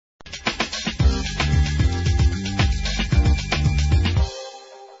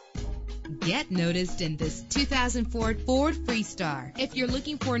Get noticed in this 2004 Ford Freestar. If you're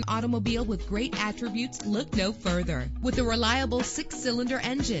looking for an automobile with great attributes, look no further. With a reliable 6-cylinder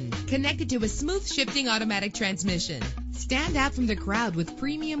engine connected to a smooth shifting automatic transmission. Stand out from the crowd with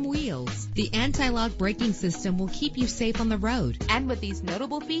premium wheels. The anti-lock braking system will keep you safe on the road. And with these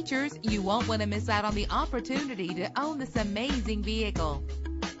notable features, you won't want to miss out on the opportunity to own this amazing vehicle.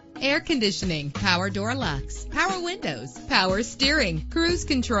 Air conditioning, power door locks, power windows, power steering, cruise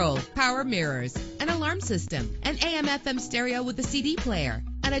control, power mirrors, an alarm system, an AM/FM stereo with a CD player,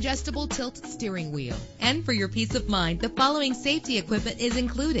 an adjustable tilt steering wheel. And for your peace of mind, the following safety equipment is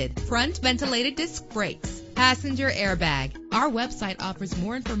included: front ventilated disc brakes, passenger airbag. Our website offers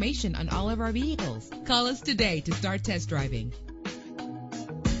more information on all of our vehicles. Call us today to start test driving.